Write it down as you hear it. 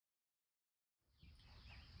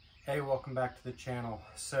Hey, welcome back to the channel.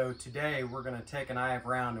 So today we're going to take an eye of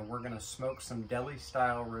round and we're going to smoke some deli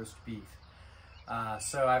style roast beef.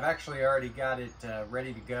 So I've actually already got it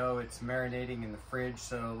ready to go. It's marinating in the fridge,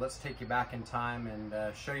 so let's take you back in time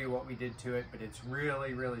and show you what we did to it. But it's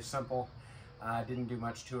really simple. Didn't do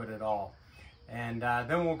much to it at all. And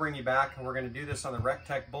then we'll bring you back, and we're going to do this on the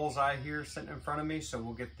Rectech Bullseye here sitting in front of me. So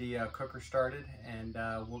we'll get the cooker started and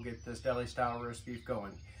we'll get this deli style roast beef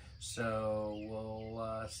going. So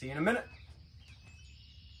we'll see you in a minute.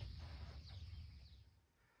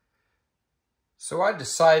 So I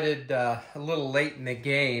decided a little late in the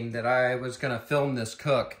game that I was going to film this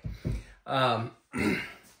cook. So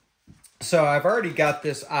I've already got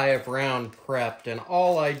this eye of round prepped, and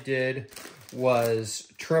all I did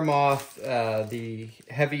was trim off the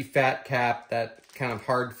heavy fat cap, that kind of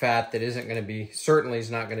hard fat that isn't going to be, certainly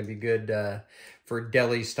is not going to be good for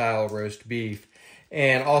deli style roast beef.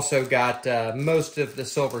 And also got most of the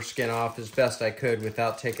silver skin off as best I could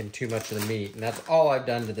without taking too much of the meat. And that's all I've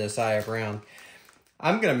done to this eye of round.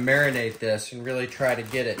 I'm going to marinate this and really try to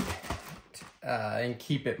get it and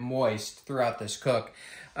keep it moist throughout this cook.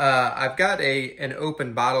 I've got an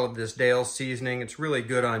open bottle of this Deli seasoning. It's really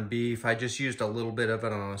good on beef. I just used a little bit of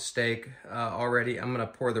it on a steak already. I'm going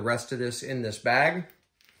to pour the rest of this in this bag.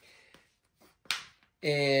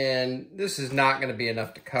 And this is not going to be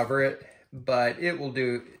enough to cover it, but it will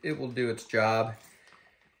do its job.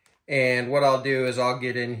 And what I'll do is I'll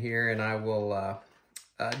get in here and I will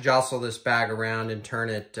jostle this bag around and turn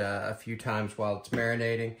it a few times while it's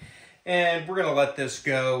marinating. And we're gonna let this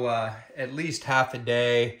go at least half a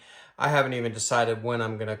day. I haven't even decided when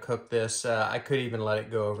I'm gonna cook this. I could even let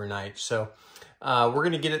it go overnight. So we're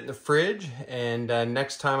gonna get it in the fridge, and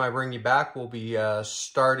next time I bring you back, we'll be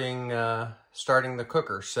starting the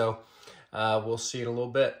cooker. So we'll see you in a little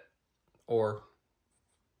bit. Or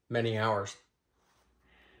many hours.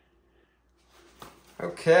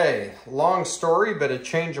 Okay, long story, but a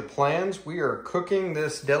change of plans. We are cooking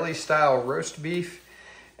this deli style roast beef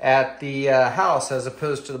at the house as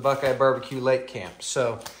opposed to the BuQeye Barbecue Lake Camp.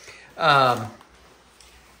 So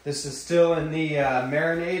this is still in the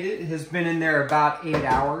marinade. It has been in there about 8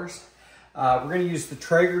 hours. We're going to use the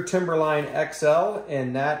Traeger Timberline XL,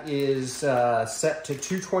 and that is set to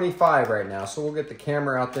 225 right now. So we'll get the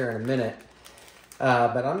camera out there in a minute.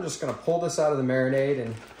 But I'm just going to pull this out of the marinade.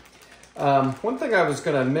 And one thing I was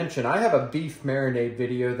going to mention, I have a beef marinade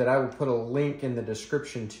video that I will put a link in the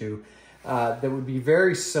description to that would be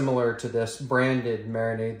very similar to this branded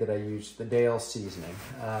marinade that I used, the Deli seasoning.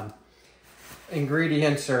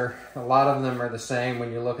 Ingredients a lot of them are the same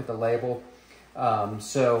when you look at the label.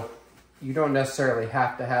 So you don't necessarily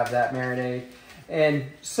have to have that marinade. And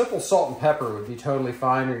simple salt and pepper would be totally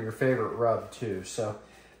fine, or your favorite rub too. So,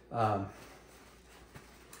 so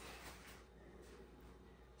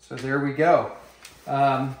there we go.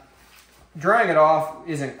 Drying it off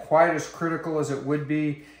isn't quite as critical as it would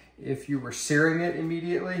be if you were searing it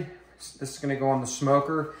immediately. This is going to go on the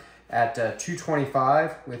smoker at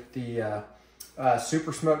 225 with the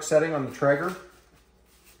super smoke setting on the Traeger.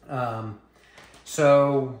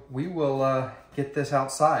 So we will get this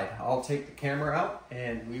outside. I'll take the camera out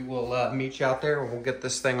and we will meet you out there and we'll get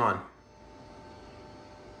this thing on.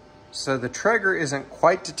 So the Traeger isn't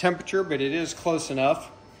quite to temperature, but it is close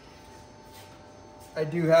enough. I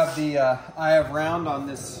do have the eye of round on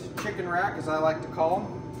this chicken rack, as I like to call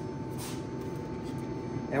them.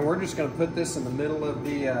 And we're just gonna put this in the middle of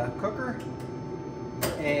the cooker.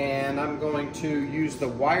 And I'm going to use the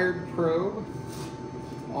wired probe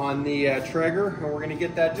on the Traeger, and we're going to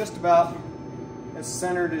get that just about as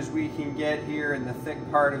centered as we can get here in the thick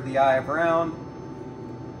part of the eye of round.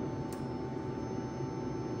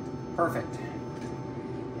 Perfect.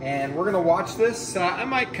 And we're going to watch this. I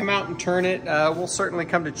might come out and turn it. We'll certainly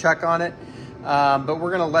come to check on it. But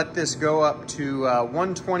we're going to let this go up to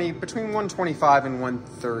 120, between 125 and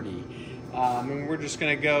 130. And we're just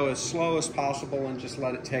going to go as slow as possible and just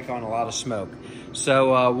let it take on a lot of smoke.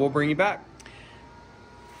 So we'll bring you back.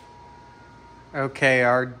 Okay,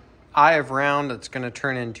 our eye of round that's going to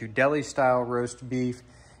turn into deli style roast beef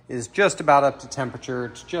is just about up to temperature.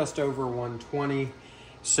 It's just over 120.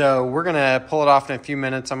 So we're going to pull it off in a few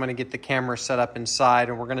minutes. I'm going to get the camera set up inside,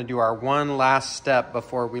 and we're going to do our one last step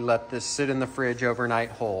before we let this sit in the fridge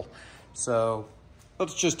overnight whole. So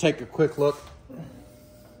let's just take a quick look.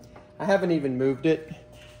 I haven't even moved it.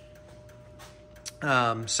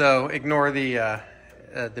 So ignore the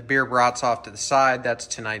beer brats off to the side. That's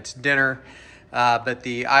tonight's dinner. But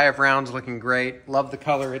the eye of round's looking great. Love the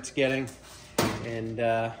color it's getting. And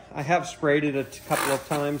I have sprayed it a couple of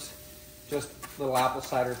times. Just a little apple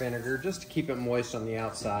cider vinegar just to keep it moist on the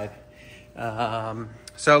outside.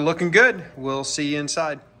 So looking good. We'll see you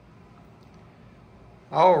inside.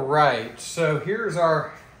 All right, so here's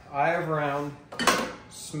our eye of round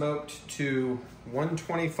smoked to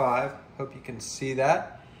 125. Hope you can see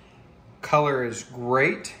that. Color is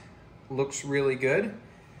great. Looks really good.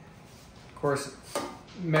 Of course, it's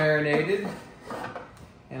marinated.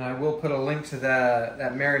 And I will put a link to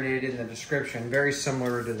that marinade in the description. Very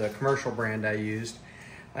similar to the commercial brand I used.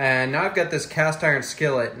 And now I've got this cast iron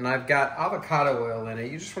skillet and I've got avocado oil in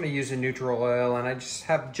it. You just want to use a neutral oil, and I just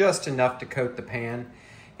have just enough to coat the pan.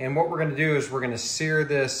 And what we're going to do is we're going to sear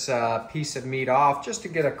this piece of meat off just to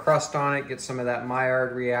get a crust on it, get some of that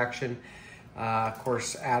Maillard reaction. Of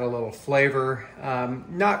course, add a little flavor.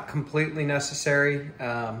 Not completely necessary,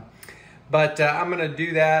 but I'm going to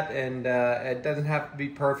do that, and it doesn't have to be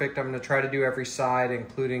perfect. I'm going to try to do every side,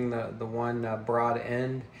 including the one broad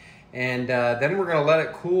end. And then we're going to let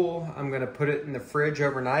it cool. I'm going to put it in the fridge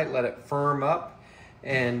overnight, let it firm up,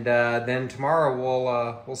 and then tomorrow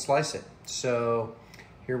we'll slice it. So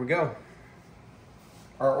here we go.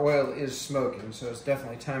 Our oil is smoking, so it's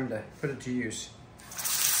definitely time to put it to use.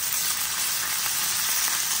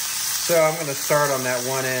 So I'm going to start on that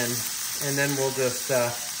one end, and then we'll just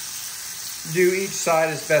do each side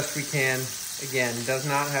as best we can. Again, does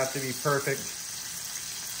not have to be perfect.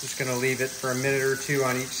 Just going to leave it for a minute or two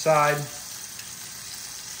on each side.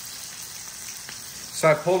 So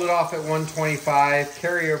I pulled it off at 125.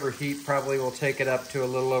 Carryover heat probably will take it up to a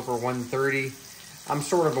little over 130. I'm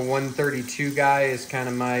sort of a 132 guy is kind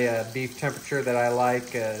of my beef temperature that I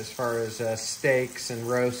like as far as steaks and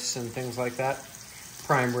roasts and things like that.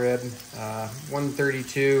 Prime rib,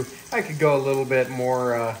 132. I could go a little bit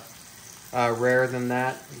more rare than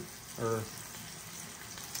that, or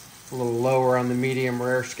a little lower on the medium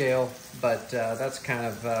rare scale, but that's kind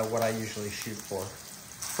of what I usually shoot for.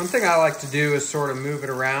 One thing I like to do is sort of move it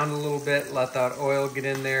around a little bit, let that oil get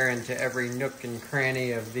in there into every nook and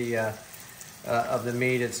cranny of the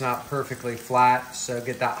meat. It's not perfectly flat, so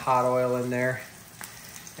get that hot oil in there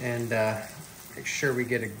and make sure we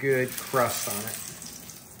get a good crust on it.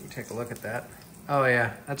 You take a look at that. Oh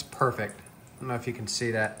yeah, that's perfect. I don't know if you can see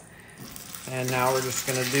that. And now we're just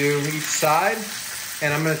gonna do each side,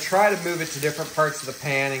 and I'm gonna try to move it to different parts of the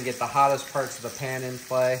pan and get the hottest parts of the pan in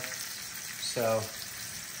play. So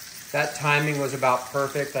that timing was about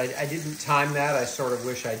perfect. I didn't time that. I sort of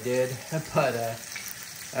wish I did, but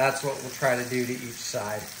that's what we'll try to do to each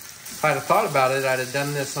side. If I'd have thought about it, I'd have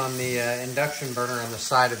done this on the induction burner on the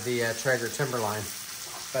side of the Traeger Timberline,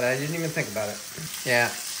 but I didn't even think about it. Yeah,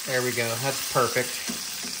 there we go. That's perfect.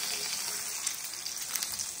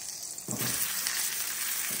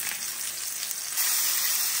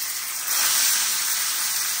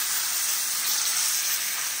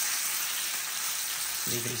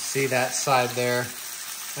 You can see that side there.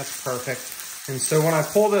 That's perfect. And so when I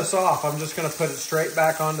pull this off, I'm just going to put it straight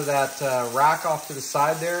back onto that rack off to the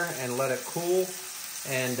side there and let it cool.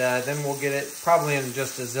 And then we'll get it probably in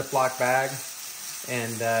just a Ziploc bag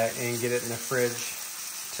and get it in the fridge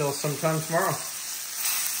till sometime tomorrow.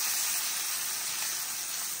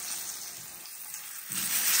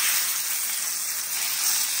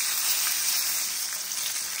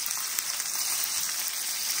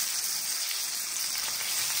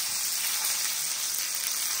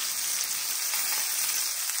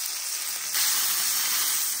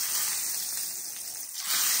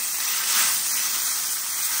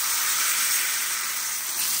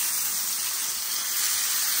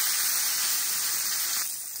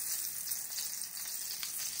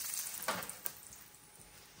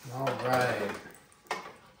 All right, I'm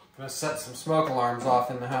gonna set some smoke alarms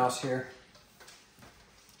off in the house here.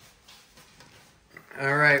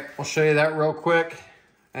 All right, I'll show you that real quick.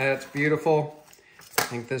 That's beautiful. I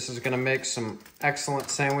think this is gonna make some excellent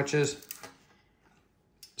sandwiches.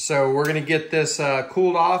 So we're gonna get this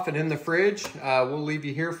cooled off and in the fridge. We'll leave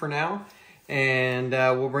you here for now, and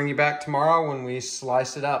we'll bring you back tomorrow when we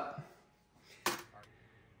slice it up.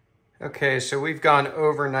 Okay, so we've gone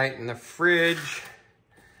overnight in the fridge.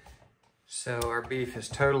 So our beef is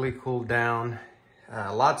totally cooled down.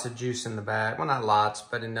 Lots of juice in the bag. Well, not lots,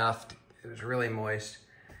 but enough. It was really moist.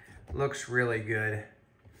 Looks really good.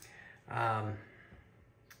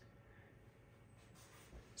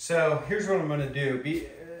 So here's what I'm gonna do.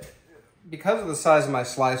 Because of the size of my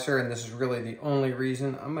slicer, and this is really the only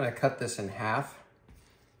reason, I'm gonna cut this in half.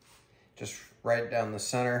 Just right down the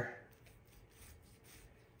center.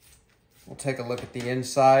 We'll take a look at the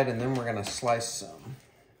inside, and then we're gonna slice some.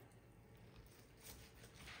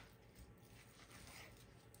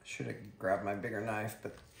 Should have grabbed my bigger knife,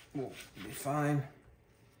 but we'll be fine.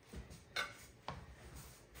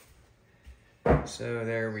 So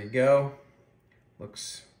there we go.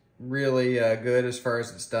 Looks really good as far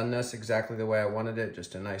as it's done this, exactly the way I wanted it,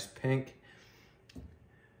 just a nice pink.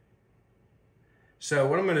 So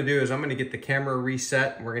what I'm gonna do is I'm gonna get the camera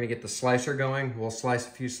reset and we're gonna get the slicer going. We'll slice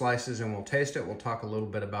a few slices and we'll taste it. We'll talk a little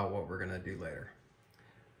bit about what we're gonna do later.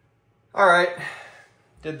 All right,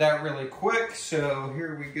 did that really quick, so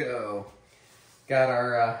here we go. Got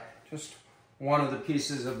our, just one of the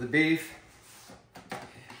pieces of the beef.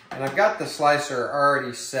 And I've got the slicer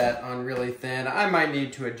already set on really thin. I might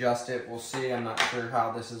need to adjust it, we'll see. I'm not sure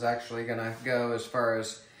how this is actually gonna go as far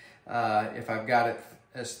as if I've got it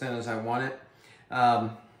as thin as I want it.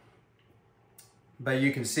 But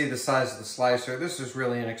you can see the size of the slicer. This is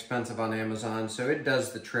really inexpensive on Amazon, so it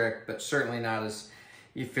does the trick, but certainly not as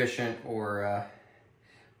efficient or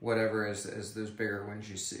whatever as those bigger ones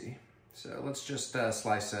you see. So let's just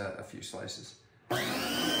slice a few slices.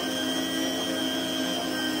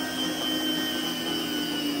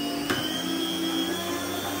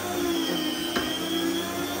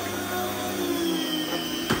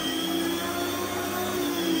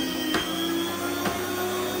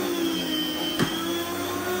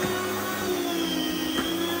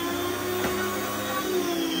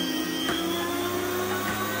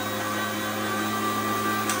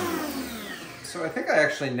 So I think I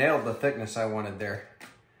actually nailed the thickness I wanted there.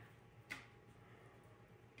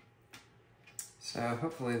 So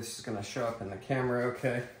hopefully this is going to show up in the camera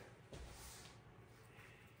okay.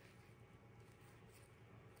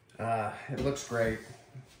 It looks great.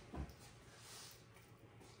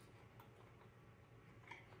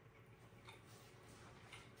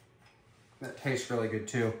 That tastes really good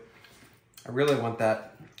too. I really want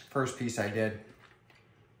that first piece I did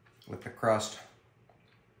with the crust.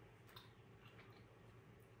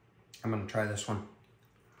 I'm gonna try this one.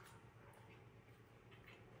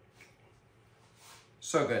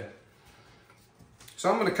 So good. So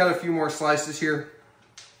I'm gonna cut a few more slices here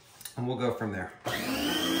and we'll go from there.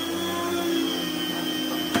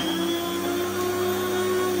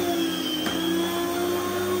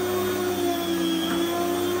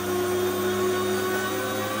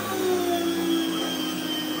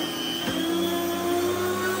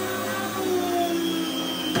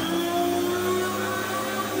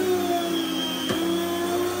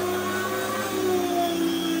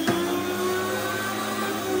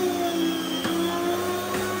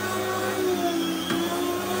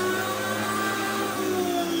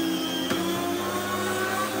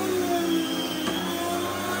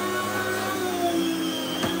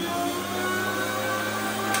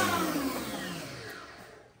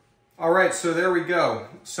 All right, so there we go.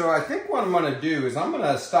 So I think what I'm gonna do is I'm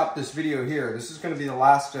gonna stop this video here. This is gonna be the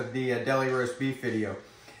last of the deli roast beef video.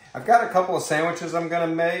 I've got a couple of sandwiches I'm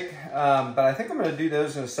gonna make, but I think I'm gonna do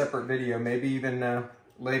those in a separate video, maybe even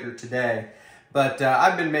later today. But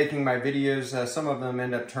I've been making my videos, some of them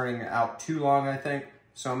end up turning out too long, I think,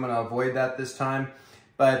 so I'm gonna avoid that this time.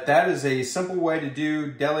 But that is a simple way to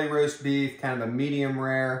do deli roast beef, kind of a medium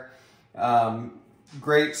rare.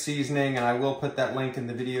 Great seasoning, and I will put that link in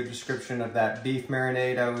the video description of that beef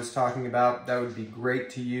marinade I was talking about. That would be great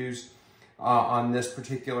to use on this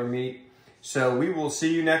particular meat. So we will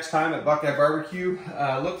see you next time at BuQeye Barbecue.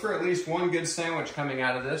 Look for at least one good sandwich coming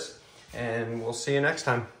out of this, and we'll see you next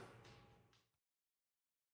time.